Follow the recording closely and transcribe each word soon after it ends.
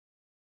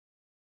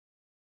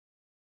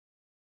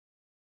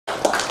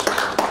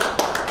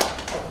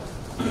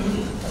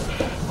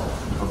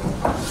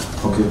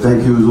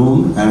thank you,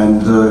 Zoom,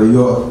 and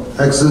Your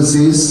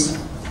Excellencies.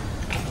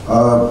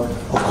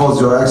 Of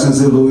course, Your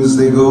Excellency Luis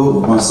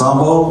Diego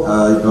Monsalvo,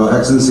 Your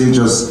Excellency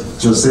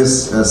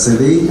José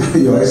Cedi,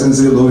 Your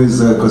Excellency Luis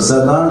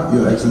Cosetta,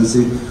 Your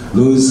Excellency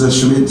Luis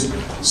Schmidt.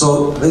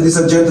 So, ladies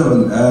and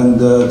gentlemen, and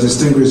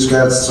distinguished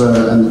guests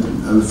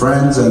and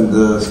friends and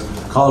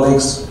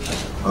colleagues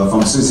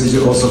from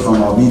CCG, also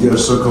from our media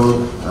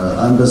circle,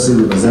 embassy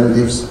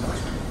representatives.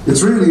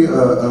 It's really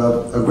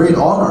a great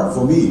honor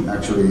for me,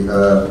 actually,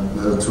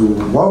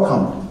 to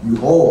welcome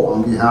you all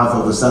on behalf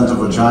of the Center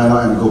for China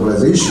and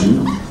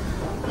Globalization.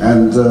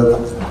 And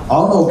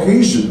on the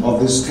occasion of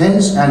this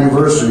 10th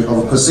anniversary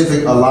of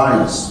Pacific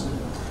Alliance.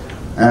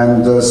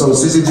 And so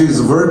CCG is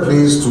very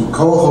pleased to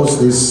co-host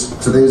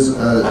today's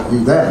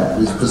event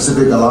with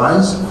Pacific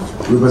Alliance,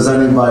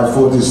 represented by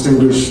 4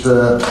 distinguished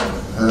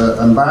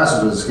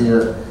ambassadors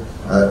here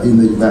in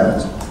the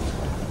event.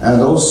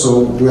 And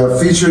also, we are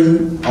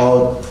featuring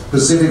our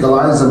Pacific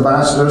Alliance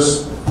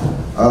ambassadors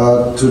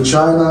to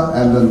China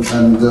and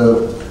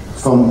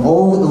from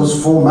all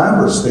those 4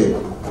 member states,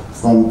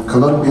 from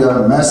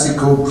Colombia,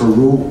 Mexico,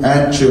 Peru,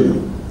 and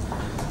Chile.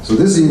 So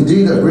this is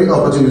indeed a great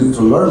opportunity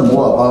to learn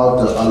more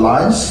about the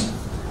alliance,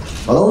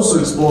 but also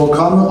explore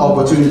common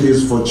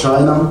opportunities for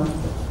China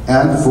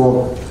and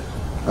for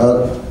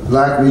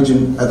LAC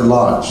region at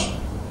large.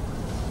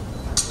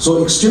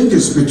 So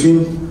exchanges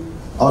between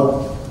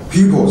our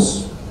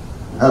peoples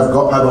have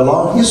a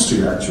long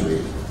history,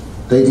 actually,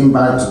 dating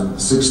back to the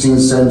 16th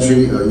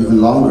century or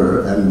even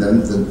longer. And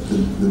then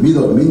the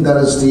middle of Ming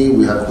Dynasty,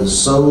 we have the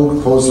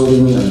silk,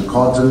 porcelain, and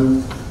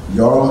cotton.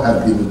 Yarn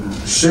have been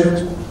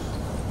shipped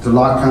to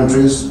LAC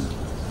countries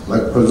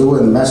like Peru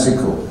and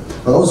Mexico.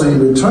 But also in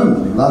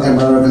return, Latin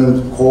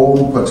American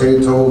corn,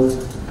 potato,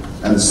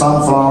 and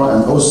sunflower,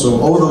 and also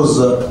all those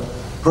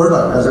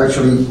products has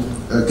actually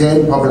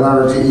gained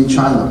popularity in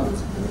China.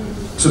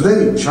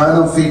 Today,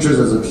 China features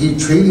as a key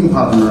trading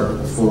partner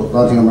for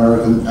Latin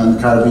American and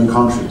Caribbean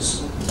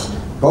countries,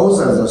 both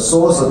as a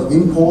source of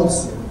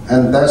imports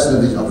and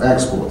destination of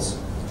exports.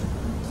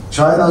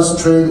 China's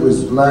trade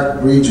with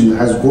LAC region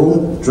has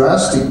grown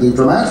dramatically,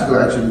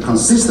 actually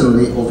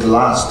consistently over the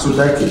last 2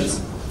 decades,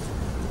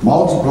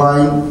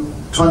 multiplying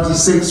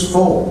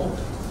 26-fold.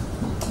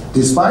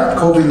 Despite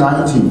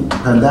COVID-19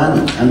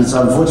 pandemic and its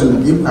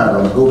unfortunate impact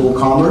on global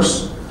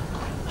commerce,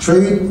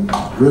 trade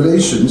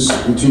relations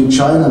between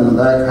China and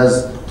LAC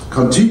has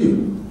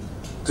continued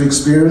to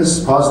experience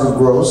positive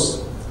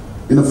growth.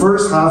 In the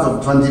first half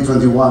of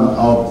 2021,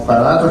 our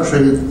bilateral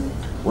trade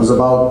was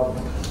about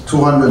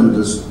 200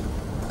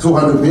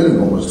 billion,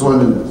 almost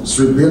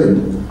 203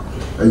 billion,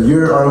 a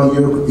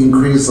year-on-year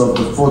increase of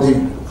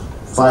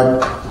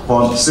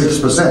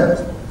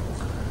 45.6%.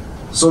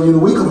 So in the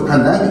wake of the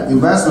pandemic,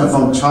 investment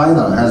from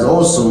China has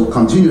also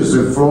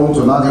continuously flown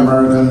to Latin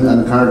American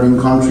and Caribbean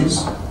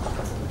countries.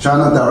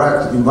 China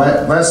direct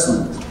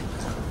investment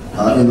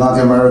in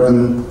Latin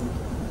American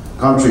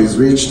countries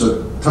reached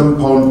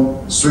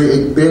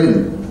 $10.38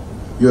 billion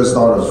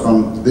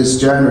from this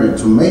January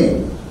to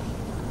May,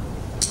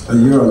 a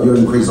year-on-year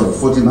increase of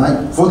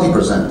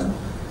 40%.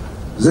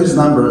 This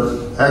number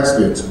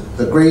exhibits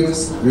the great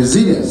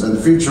resilience and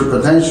future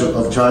potential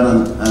of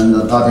China and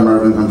Latin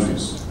American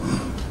countries.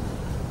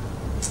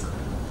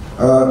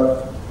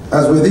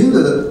 As within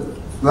the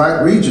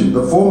LAC region,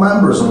 the 4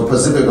 members of the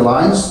Pacific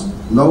Alliance,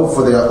 known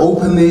for their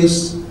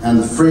openness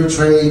and free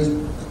trade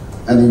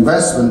and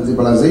investment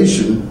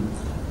liberalization,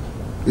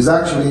 is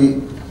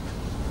actually,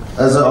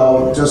 as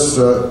our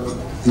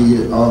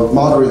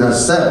moderator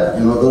has said,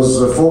 those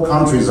 4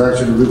 countries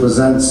actually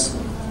represents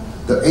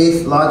the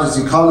 8th largest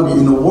economy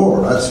in the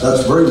world.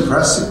 That's very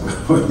impressive.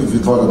 If you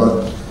talk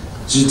about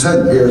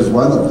G10, here is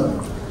one of them.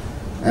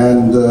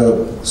 And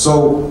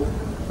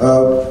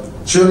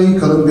Chile,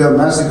 Colombia,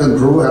 Mexico, and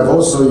Peru have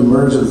also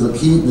emerged as a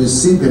key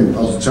recipient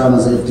of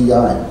China's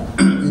FDI.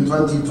 In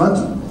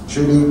 2020,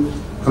 Chile,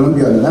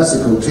 Colombia, and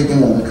Mexico,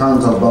 taking an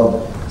account of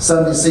about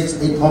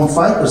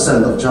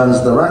 76.5% of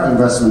China's direct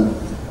investment,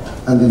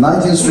 and the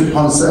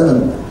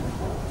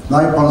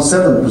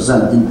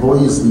 9.7%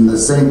 employees in the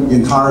same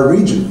entire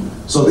region.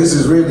 So this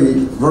is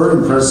really very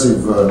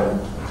impressive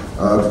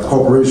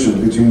cooperation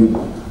between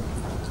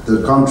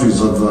the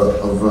countries of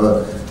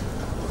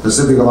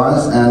Pacific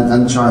Alliance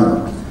and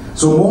China.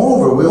 So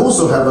moreover, we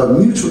also have a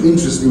mutual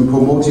interest in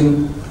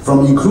promoting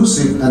from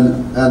inclusive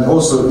and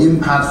also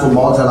impactful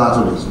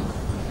multilateralism,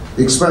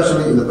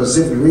 especially in the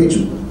Pacific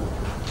region.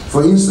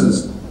 For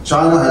instance,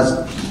 China has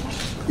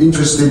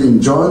interested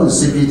in joining the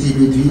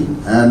CPTPP,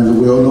 and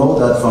we all know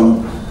that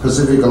from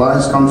Pacific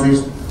Alliance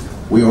countries,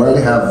 we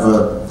already have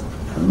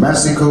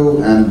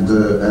Mexico and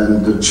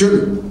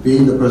Chile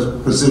being the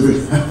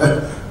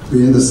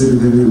being the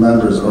CPTPP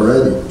members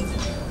already.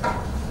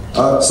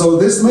 So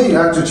this May,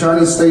 actually,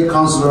 Chinese State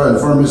Councilor and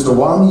Foreign Minister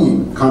Wang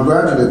Yi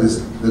congratulated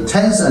the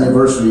 10th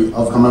anniversary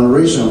of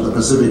commemoration of the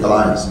Pacific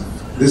Alliance.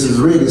 This is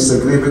really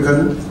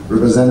significant,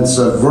 represents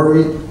a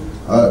very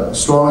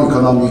strong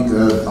economic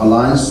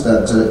alliance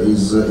that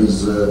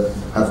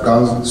have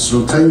gone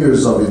through 10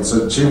 years of its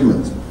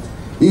achievement.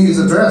 In his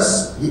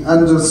address, he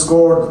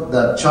underscored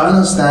that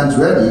China stands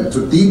ready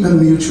to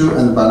deepen mutual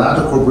and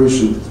bilateral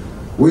cooperation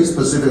with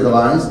Pacific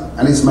Alliance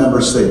and its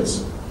member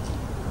states,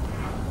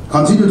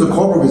 continue to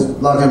cooperate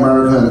with Latin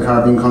America and the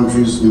Caribbean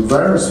countries in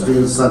various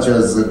fields such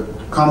as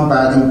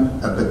combating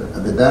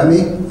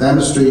epidemic,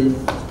 dentistry,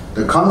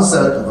 the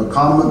concept of a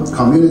common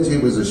community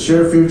with a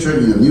shared future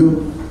in a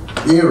new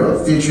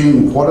era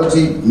featuring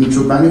equality,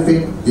 mutual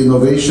benefit,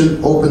 innovation,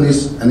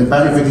 openness, and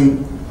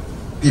benefiting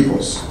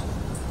peoples.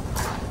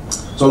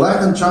 So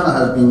Latin China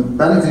has been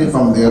benefiting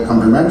from their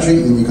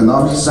complementary in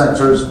economic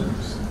sectors.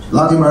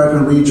 Latin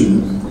American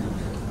region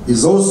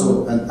is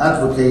also an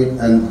advocate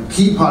and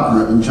key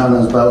partner in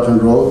China's Belt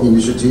and Road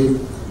Initiative,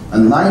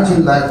 and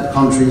 19 LAC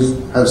countries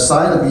have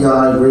signed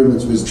BRI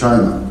agreements with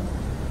China.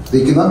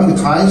 The economic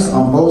ties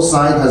on both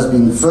sides has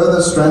been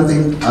further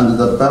strengthened under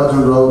the Belt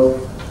and Road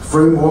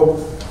framework,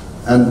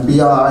 and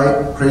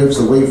BRI paves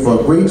the way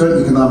for greater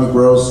economic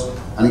growth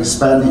and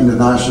expanded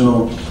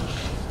international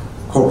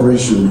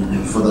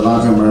cooperation for the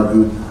Latin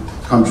American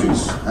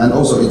countries and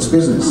also its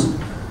business.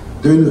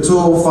 During the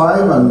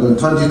 2005 and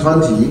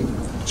 2020,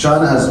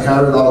 China has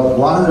carried out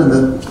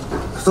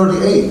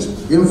 138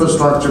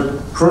 infrastructure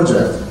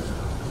projects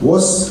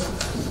worth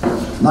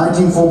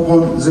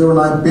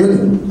 94.09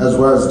 billion, as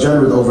well as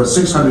generate over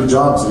 600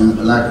 jobs in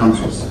LAC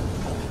countries.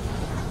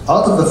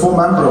 Out of the 4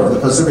 members of the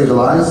Pacific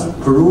Alliance,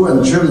 Peru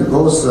and Chile,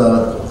 both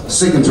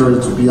signatory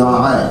to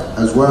BRI,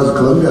 as well as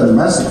Colombia and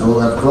Mexico,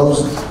 have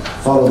closely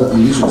followed the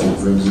initiative.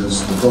 For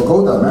instance, the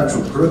Bogota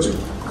Metro project.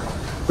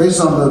 Based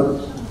on the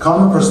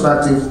common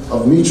perspective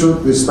of mutual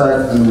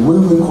respect and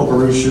win-win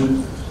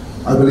cooperation,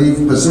 I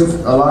believe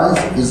Pacific Alliance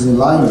is in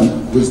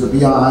alignment with the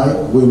BRI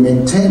will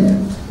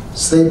maintain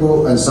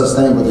stable and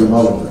sustainable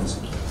development.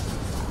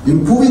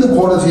 Improving the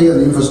quality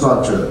and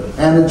infrastructure,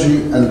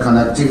 energy and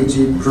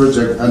connectivity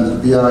project under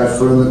the BRI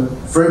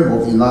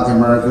framework in Latin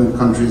American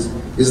countries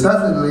is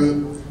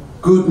definitely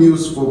good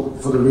news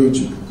for the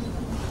region.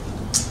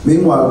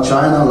 Meanwhile,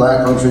 China and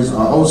LAC countries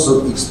are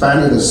also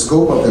expanding the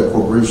scope of their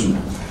cooperation,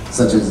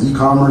 such as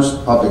e-commerce,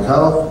 public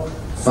health,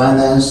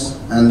 finance,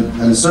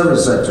 and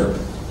service sector.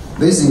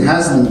 This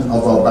enhancement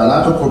of our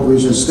bilateral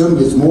cooperation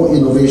stimulates more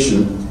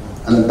innovation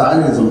and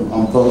dynamism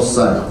on both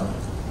sides.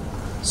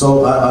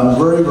 So I'm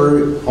very,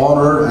 very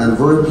honored and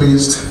very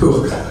pleased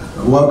to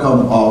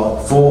welcome our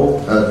 4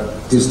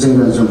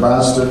 distinguished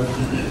ambassadors.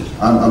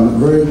 I'm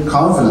very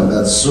confident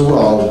that through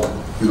our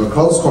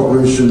close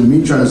cooperation,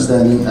 mutual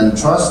understanding, and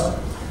trust,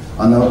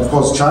 and of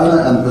course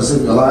China and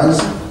Pacific Alliance,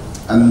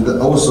 and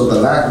also the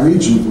LAC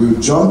region will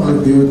jointly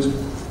build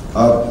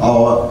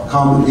our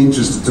common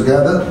interests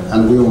together,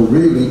 and we will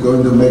really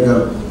going to make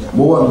a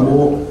more and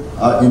more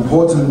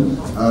important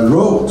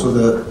role to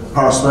the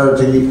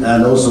prosperity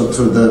and also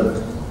to the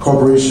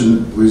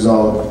cooperation with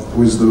our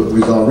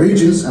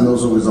regions and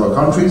also with our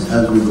countries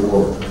and with the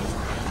world.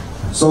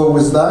 So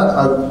with that,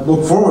 I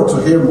look forward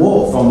to hear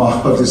more from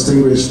our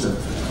distinguished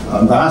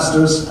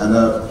ambassadors, and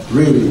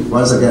really,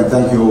 once again,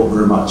 thank you all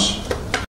very much.